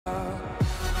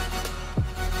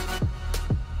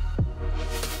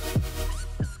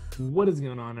What is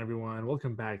going on, everyone?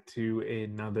 Welcome back to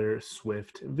another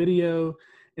Swift video.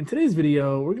 In today's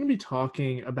video, we're going to be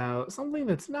talking about something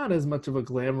that's not as much of a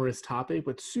glamorous topic,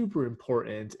 but super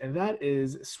important, and that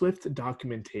is Swift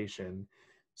documentation.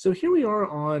 So here we are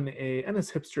on a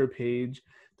NS Hipster page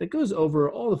that goes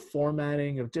over all the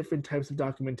formatting of different types of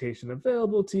documentation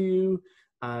available to you,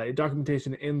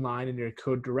 documentation inline in your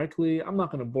code directly. I'm not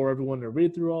going to bore everyone to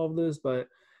read through all of this, but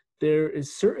there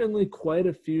is certainly quite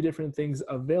a few different things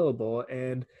available,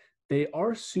 and they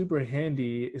are super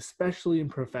handy, especially in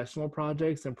professional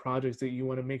projects and projects that you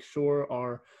want to make sure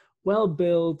are well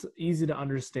built, easy to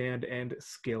understand, and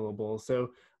scalable.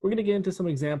 So we're going to get into some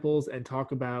examples and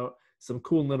talk about some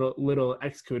cool little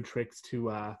Xcode tricks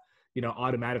to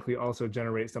automatically also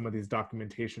generate some of these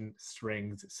documentation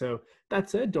strings. So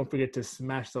that said, don't forget to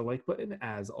smash the like button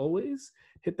as always.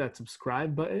 Hit that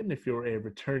subscribe button if you're a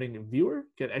returning viewer.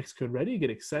 Get Xcode ready,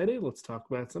 get excited. Let's talk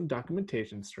about some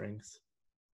documentation strings.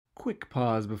 Quick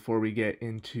pause before we get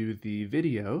into the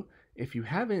video. If you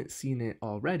haven't seen it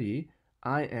already,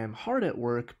 I am hard at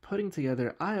work putting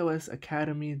together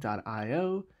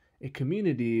iOSacademy.io, a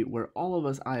community where all of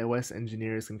us iOS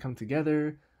engineers can come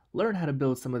together, learn how to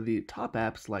build some of the top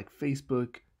apps like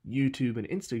Facebook, YouTube, and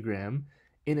Instagram,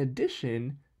 in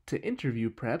addition to interview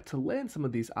prep to land some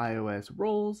of these iOS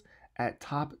roles at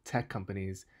top tech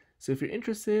companies. So if you're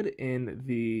interested in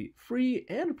the free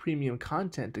and premium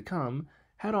content to come,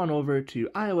 head on over to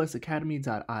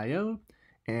iOSacademy.io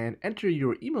and enter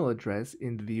your email address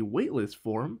in the waitlist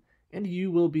form, and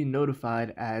you will be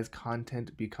notified as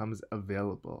content becomes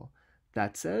available.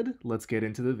 That said, let's get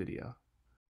into the video.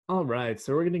 All right,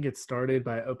 so we're going to get started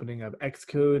by opening up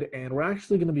Xcode, and we're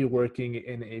actually going to be working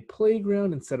in a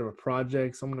playground instead of a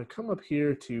project. So I'm going to come up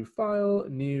here to File,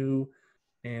 New,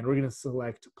 and we're going to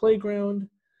select Playground.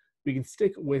 We can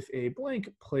stick with a blank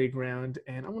playground,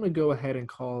 and I'm going to go ahead and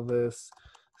call this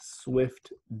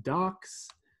Swift Docs,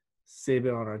 save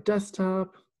it on our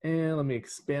desktop, and let me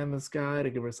expand this guy to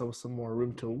give ourselves some more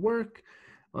room to work.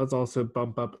 Let's also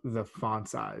bump up the font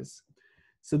size.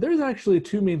 So there's actually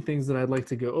two main things that I'd like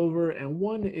to go over, and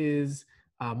one is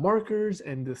markers,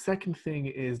 and the second thing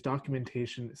is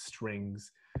documentation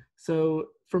strings. So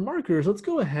for markers, let's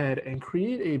go ahead and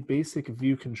create a basic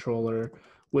view controller,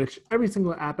 which every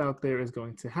single app out there is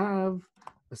going to have,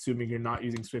 assuming you're not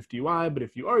using Swift UI, but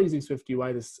if you are using Swift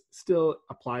UI, this still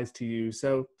applies to you.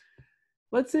 So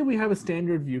let's say we have a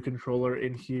standard view controller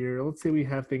in here. Let's say we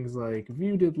have things like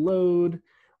view did load,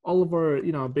 all of our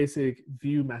basic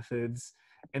view methods.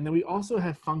 And then we also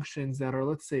have functions that are,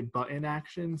 let's say, button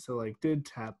actions, so like did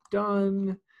tap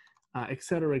done, et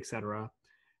cetera, et cetera.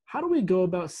 How do we go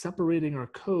about separating our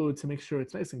code to make sure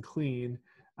it's nice and clean,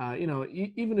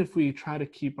 even if we try to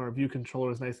keep our view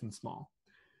controllers nice and small?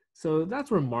 So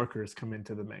that's where markers come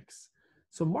into the mix.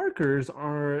 So markers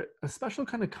are a special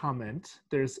kind of comment.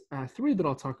 There's three that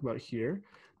I'll talk about here.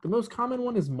 The most common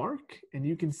one is mark, and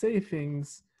you can say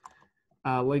things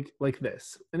like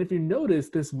this. And if you notice,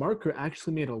 this marker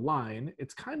actually made a line.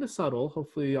 It's kind of subtle.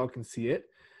 Hopefully y'all can see it.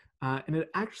 And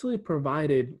it actually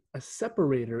provided a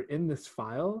separator in this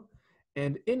file.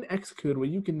 And in Xcode, what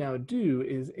you can now do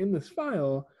is in this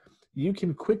file, you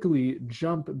can quickly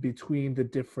jump between the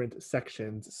different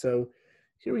sections. So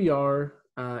here we are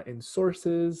in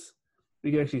sources. We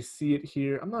can actually see it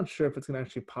here. I'm not sure if it's going to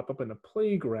actually pop up in a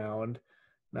playground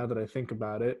now that I think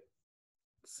about it.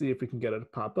 See if we can get it to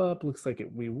pop up. Looks like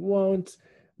we won't.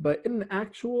 But in an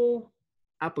actual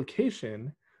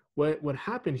application, what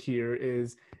happened here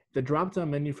is the drop-down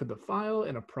menu for the file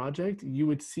in a project, you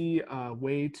would see a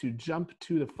way to jump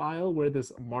to the file where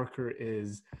this marker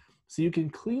is. So you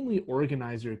can cleanly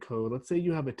organize your code. Let's say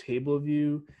you have a table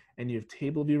view and you have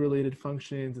table view related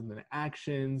functions and then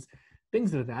actions,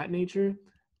 things of that nature.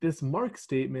 This mark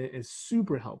statement is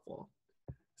super helpful.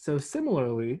 So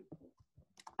similarly,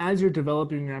 as you're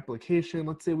developing your application,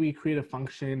 let's say we create a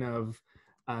function of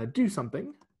do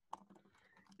something.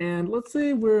 And let's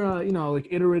say we're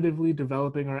iteratively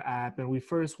developing our app, and we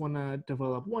first want to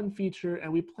develop one feature,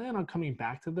 and we plan on coming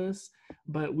back to this,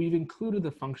 but we've included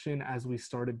the function as we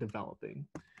started developing.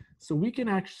 So we can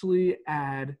actually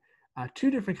add two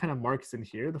different kind of marks in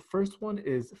here. The first one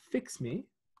is fix me,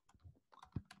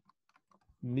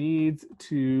 needs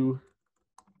to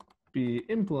be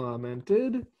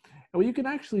implemented. And what you can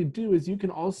actually do is you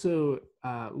can also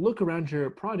look around your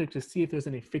project to see if there's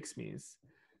any fix me's.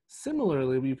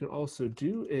 Similarly, what you can also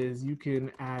do is you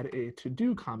can add a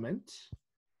to-do comment,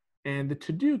 and the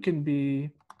to-do can be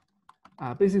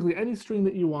basically any string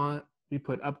that you want. We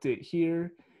put update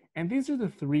here, and these are the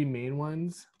three main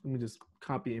ones. Let me just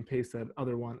copy and paste that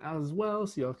other one as well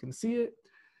so y'all can see it.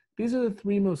 These are the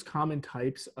three most common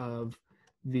types of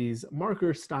these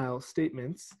marker style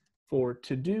statements for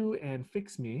to do and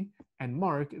fix me and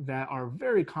mark that are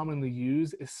very commonly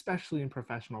used, especially in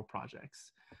professional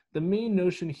projects. The main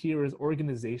notion here is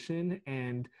organization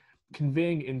and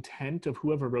conveying intent of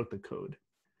whoever wrote the code.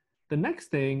 The next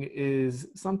thing is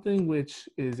something which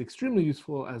is extremely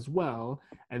useful as well,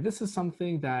 and this is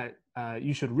something that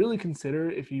you should really consider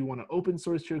if you want to open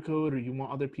source your code or you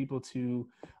want other people to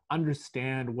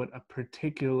understand what a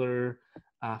particular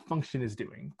function is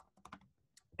doing.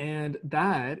 And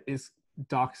that is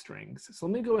DocStrings. So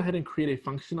let me go ahead and create a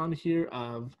function on here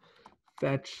of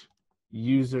fetch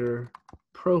user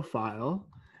profile.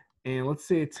 And let's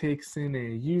say it takes in a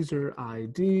user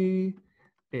ID,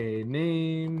 a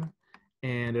name,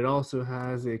 and it also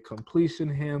has a completion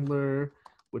handler,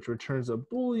 which returns a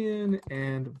Boolean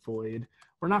and void.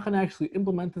 We're not going to actually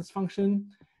implement this function,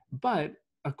 but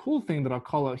a cool thing that I'll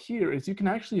call out here is you can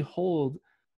actually hold,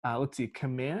 let's see,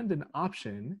 command and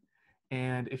option.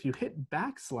 And if you hit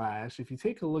backslash, if you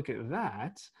take a look at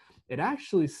that, it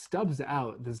actually stubs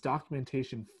out this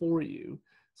documentation for you.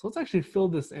 So let's actually fill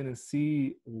this in and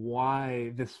see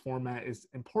why this format is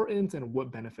important and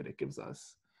what benefit it gives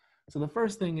us. So the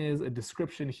first thing is a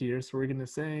description here. So we're going to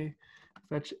say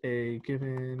fetch a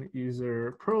given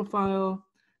user profile.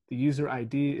 The user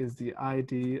ID is the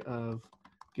ID of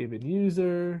given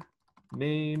user,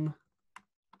 name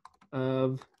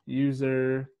of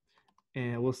user,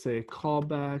 and we'll say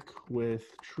callback with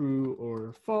true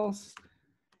or false.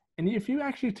 And if you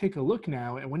actually take a look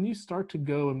now, and when you start to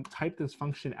go and type this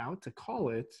function out to call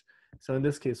it, so in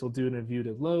this case, we'll do an view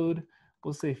to load,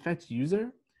 we'll say fetch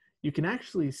user. You can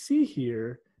actually see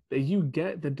here that you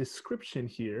get the description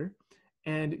here,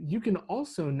 and you can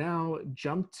also now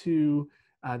jump to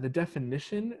the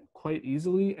definition quite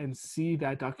easily and see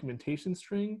that documentation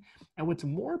string. And what's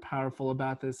more powerful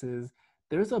about this is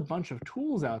there's a bunch of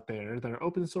tools out there that are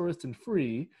open sourced and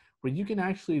free where you can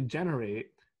actually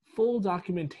generate full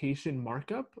documentation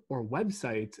markup or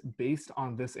websites based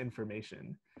on this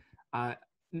information.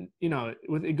 You know,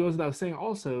 it goes without saying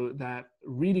also that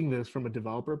reading this from a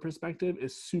developer perspective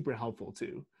is super helpful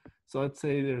too. So let's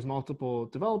say there's multiple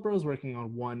developers working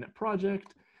on one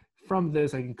project. From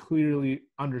this, I can clearly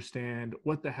understand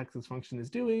what the heck this function is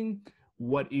doing,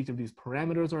 what each of these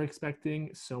parameters are expecting,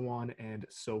 so on and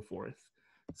so forth.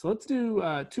 So let's do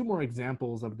two more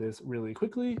examples of this really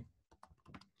quickly,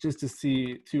 just to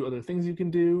see two other things you can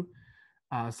do.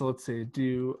 So let's say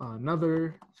do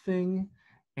another thing.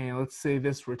 And let's say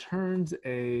this returns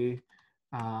a,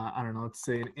 I don't know, let's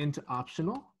say an int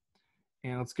optional.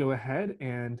 And let's go ahead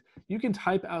and you can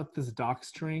type out this doc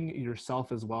string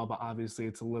yourself as well, but obviously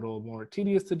it's a little more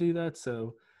tedious to do that.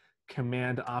 So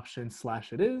command option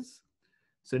 / it is.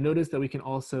 So notice that we can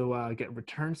also get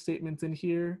return statements in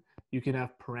here. You can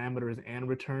have parameters and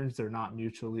returns. They're not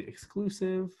mutually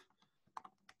exclusive.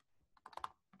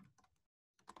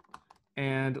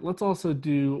 And let's also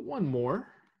do one more.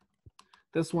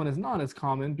 This one is not as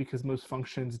common because most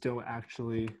functions don't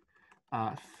actually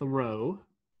throw.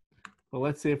 But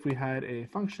let's say if we had a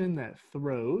function that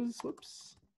throws,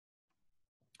 whoops,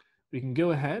 we can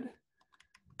go ahead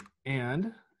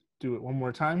and do it one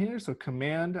more time here. So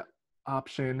command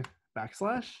option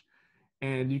 /.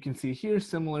 And you can see here,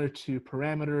 similar to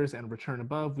parameters and return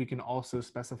above, we can also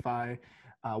specify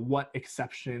what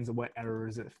exceptions, what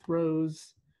errors it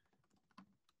throws.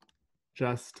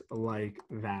 Just like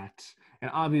that. And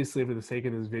obviously for the sake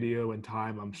of this video and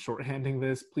time, I'm shorthanding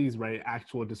this. Please write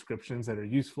actual descriptions that are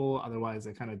useful. Otherwise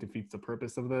it kind of defeats the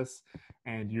purpose of this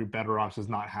and you're better off just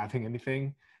not having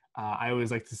anything. I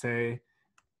always like to say,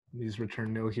 let me just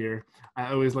return nil here.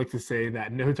 I always like to say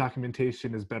that no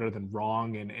documentation is better than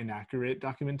wrong and inaccurate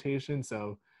documentation.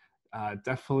 So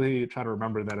definitely try to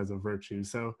remember that as a virtue.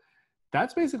 So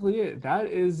that's basically it. That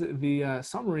is the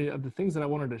summary of the things that I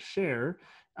wanted to share.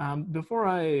 Before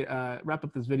I wrap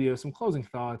up this video, some closing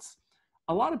thoughts.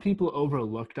 A lot of people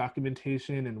overlook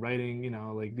documentation and writing, you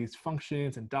know, like these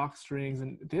functions and doc strings,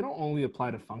 and they don't only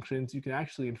apply to functions. You can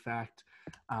actually, in fact,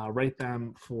 write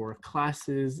them for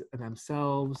classes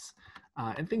themselves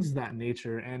and things of that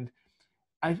nature. And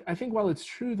I think while it's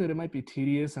true that it might be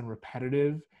tedious and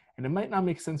repetitive, and it might not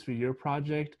make sense for your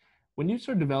project, when you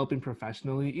start developing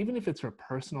professionally, even if it's for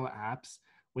personal apps,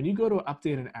 when you go to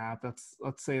update an app that's,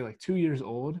 let's say, like 2 years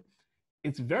old,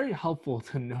 it's very helpful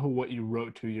to know what you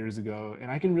wrote 2 years ago.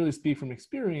 And I can really speak from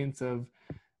experience of,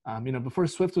 you know, before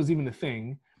Swift was even a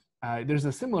thing, there's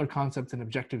a similar concept in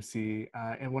Objective-C.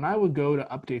 And when I would go to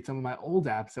update some of my old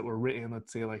apps that were written,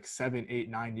 let's say like 7, 8,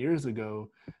 9 years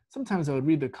ago, sometimes I would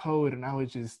read the code and I would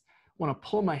just want to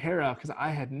pull my hair out because I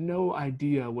had no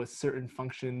idea what certain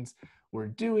functions were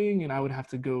doing, and I would have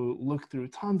to go look through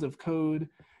tons of code.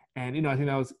 And I think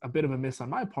that was a bit of a miss on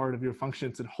my part of your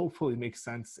functions that hopefully make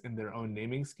sense in their own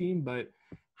naming scheme, but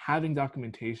having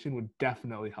documentation would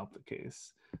definitely help the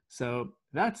case. So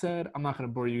that said, I'm not going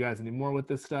to bore you guys anymore with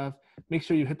this stuff. Make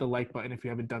sure you hit the like button if you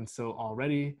haven't done so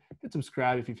already. Hit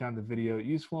subscribe if you found the video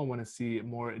useful and want to see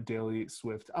more daily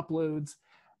Swift uploads.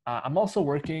 I'm also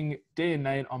working day and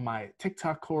night on my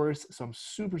TikTok course, so I'm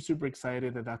super, super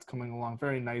excited that that's coming along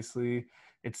very nicely.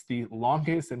 It's the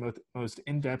longest and most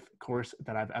in-depth course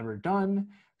that I've ever done.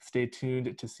 Stay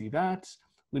tuned to see that.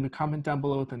 Leave a comment down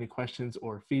below with any questions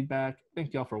or feedback.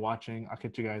 Thank you all for watching. I'll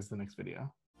catch you guys in the next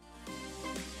video.